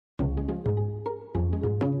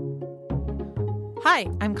Hi,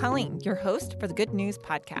 I'm Colleen, your host for the Good News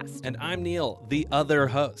Podcast. And I'm Neil, the other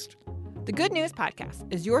host. The Good News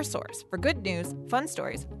Podcast is your source for good news, fun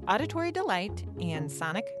stories, auditory delight, and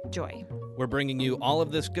sonic joy. We're bringing you all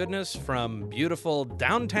of this goodness from beautiful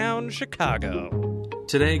downtown Chicago.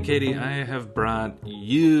 Today, Katie, I have brought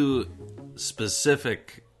you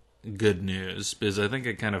specific good news because I think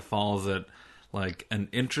it kind of falls at like an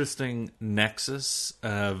interesting nexus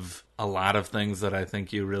of a lot of things that I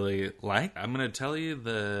think you really like. I'm going to tell you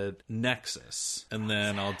the nexus, and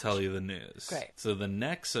then I'll tell you the news. Great. So the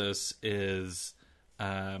nexus is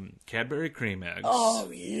Cadbury cream eggs. Oh,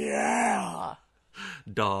 yeah.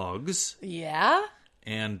 Dogs. Yeah?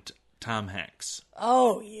 And Tom Hanks.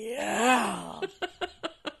 Oh, yeah.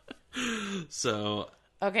 So...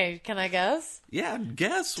 Okay, can I guess? Yeah,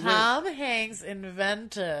 guess. Tom Hanks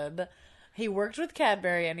invented... He worked with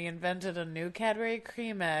Cadbury, and he invented a new Cadbury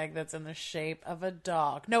cream egg that's in the shape of a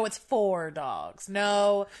dog. No, it's 4 dogs.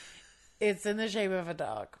 No, it's in the shape of a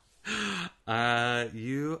dog.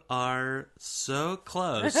 You are so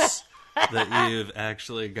close that you've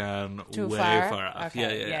actually gone Too way far off.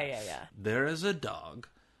 Okay. Yeah. There is a dog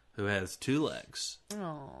who has 2 legs.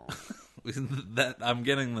 Oh. That I'm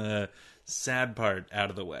getting the sad part out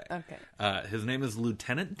of the way. Okay. His name is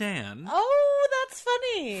Lieutenant Dan. Oh, that's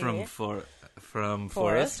funny. From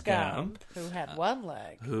Forrest Gump, who had 1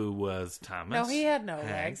 leg. who was Thomas. No, he had no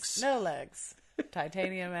Hanks. legs. No legs.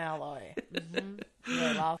 Titanium alloy.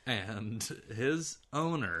 Mm-hmm. And his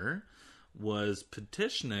owner was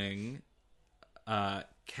petitioning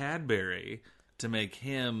Cadbury to make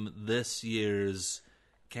him this year's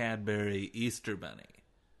Cadbury Easter Bunny.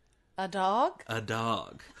 A dog? A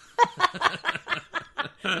dog.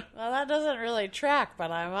 Well, that doesn't really track,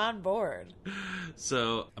 but I'm on board.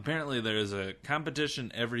 So apparently there's a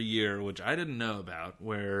competition every year, which I didn't know about,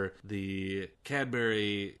 where the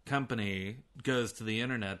Cadbury company goes to the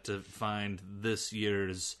internet to find this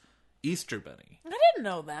year's Easter Bunny. I didn't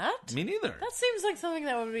know that. Me neither. That seems like something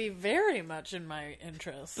that would be very much in my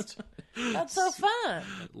interest. That's so fun.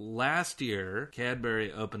 Last year,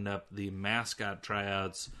 Cadbury opened up the mascot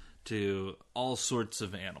tryouts to all sorts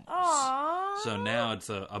of animals. Aww. So now it's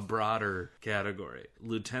a broader category.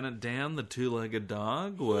 Lieutenant Dan, the 2-legged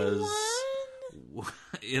dog, was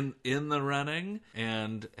in the running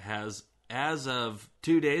and has, as of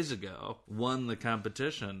 2 days ago, won the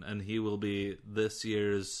competition, and he will be this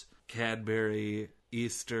year's Cadbury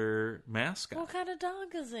Easter mascot. What kind of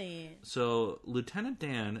dog is he? So Lieutenant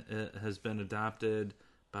Dan has been adopted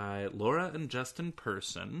by Laura and Justin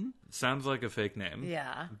Person. Sounds like a fake name.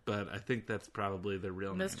 Yeah. But I think that's probably their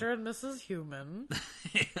real name. Mr. and Mrs. Human.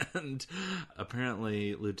 And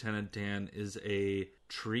apparently Lieutenant Dan is a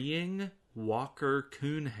treeing Walker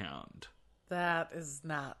Coonhound. That is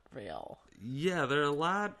not real. Yeah, there are a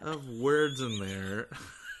lot of words in there.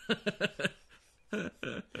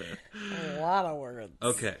 A lot of words.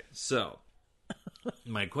 Okay, so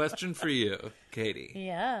my question for you, Katie,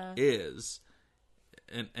 Yeah. is...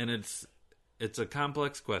 And it's a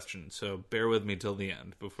complex question, so bear with me till the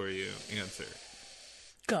end before you answer.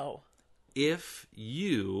 Go. If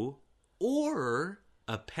you or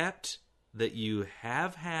a pet that you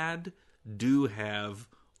have had, do have,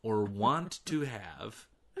 or want to have,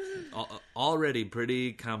 already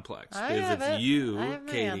pretty complex. I Because have it's it. you, I have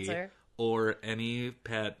my Katie, answer. or any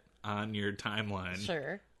pet on your timeline,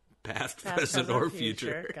 Sure. past, present, or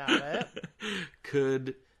future. Got it.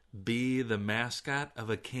 Could be the mascot of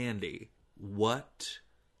a candy. What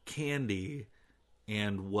candy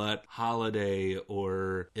and what holiday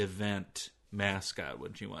or event mascot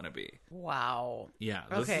would you want to be? Wow. Yeah,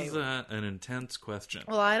 this Okay. is an intense question.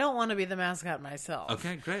 Well, I don't want to be the mascot myself.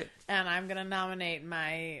 Okay, great. And I'm going to nominate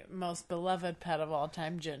my most beloved pet of all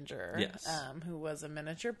time, Ginger. Yes. Who was a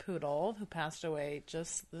miniature poodle who passed away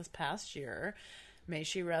just this past year. May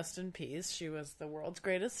she rest in peace. She was the world's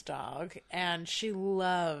greatest dog, and she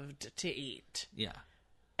loved to eat. Yeah.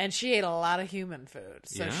 And she ate a lot of human food.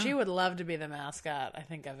 So Yeah. she would love to be the mascot, I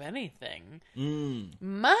think, of anything. Mm.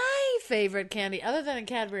 My favorite candy, other than a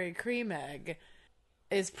Cadbury cream egg,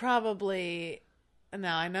 is probably...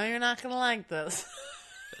 Now, I know you're not going to like this.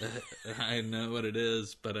 I know what it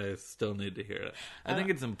is, but I still need to hear it. I think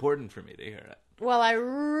it's important for me to hear it. Well, I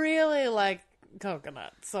really like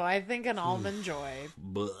coconut. So I think an Almond Joy.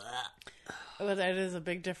 Blah. But it is a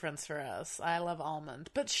big difference for us. I love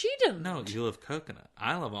almond. But she didn't. No, you love coconut.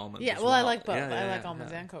 I love almonds. Yeah, as well, I like both. Yeah, I like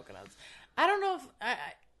almonds and coconuts. I don't know if...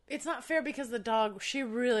 it's not fair because the dog, she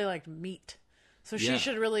really liked meat. So she Yeah.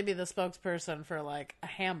 should really be the spokesperson for, like, a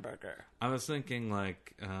hamburger. I was thinking,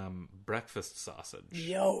 like, breakfast sausage.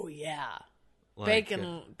 Yo, yeah. Like,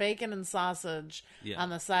 bacon and sausage Yeah. on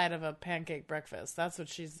the side of a pancake breakfast. That's what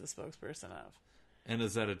she's the spokesperson of. And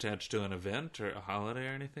is that attached to an event or a holiday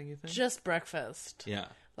or anything, you think? Just breakfast. Yeah.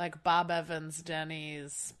 Like Bob Evans,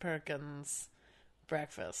 Denny's, Perkins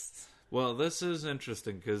breakfasts. Well, this is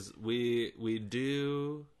interesting because we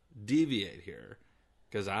do deviate here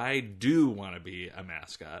because I do want to be a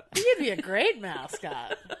mascot. You'd be a great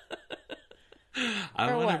mascot. I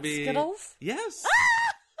For want to what, be Skittles? Yes.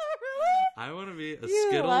 Really? I want to be a You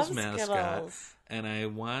Skittles love mascot, Skittles. and I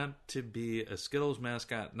want to be a Skittles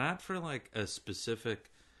mascot not for like a specific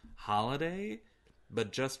holiday,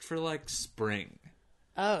 but just for like spring.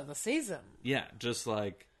 Oh, the season. Yeah, just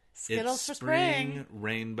like Skittles it's for spring.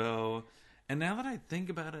 rainbow. And now that I think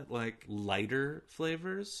about it, like lighter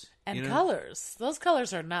flavors And you know? colors. Those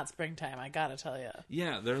colors are not springtime, I gotta tell you.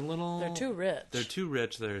 Yeah, they're little. They're too rich. They're too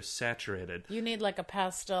rich. They're saturated. You need like a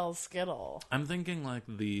pastel Skittle. I'm thinking like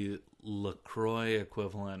the LaCroix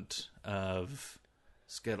equivalent of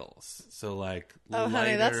Skittles. So like, Oh, lighter...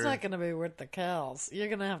 honey, that's not going to be worth the calories. You're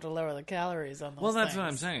going to have to lower the calories on those Well, that's things. what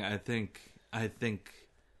I'm saying. I think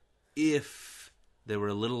if they were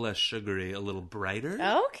a little less sugary, a little brighter,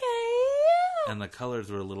 Okay. and the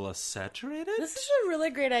colors were a little less saturated. This is a really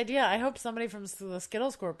great idea. I hope somebody from the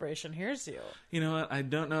Skittles Corporation hears you. You know what? I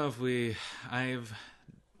don't know if I've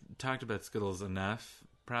talked about Skittles enough.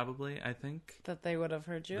 Probably, I think That they would have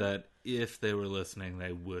heard you? that if they were listening,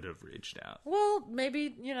 they would have reached out. Well,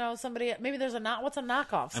 maybe, somebody, maybe there's what's a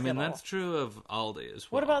knockoff Skittle? I mean, that's true of Aldi as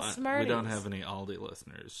well. What about We Smarties? don't have any Aldi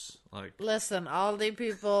listeners. Like, Listen, Aldi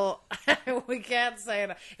people, we can't say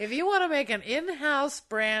it. If you want to make an in-house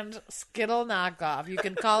brand Skittle knockoff, you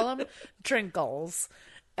can call them Trinkles.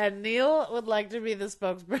 And Neil would like to be the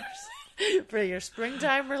spokesperson for your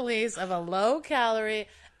springtime release of a low-calorie,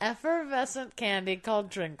 effervescent candy called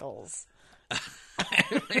Trinkles.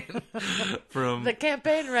 from The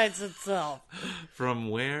campaign writes itself. from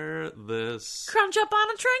where this Crunch up on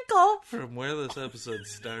a Trinkle. from where this episode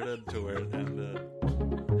started to where it ended.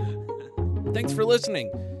 Thanks for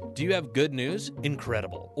listening. Do you have good news?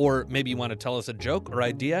 Incredible. Or maybe you want to tell us a joke or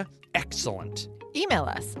idea? Excellent. Email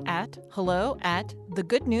us at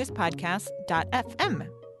hello@thegoodnewspodcast.fm.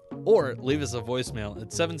 Or leave us a voicemail at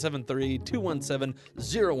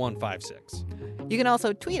 773-217-0156. You can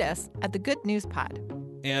also tweet us at The Good News Pod.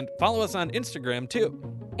 And follow us on Instagram, too.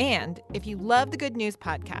 And if you love the Good News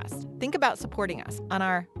Podcast, think about supporting us on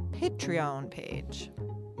our Patreon page.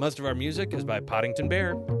 Most of our music is by Poddington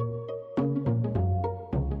Bear.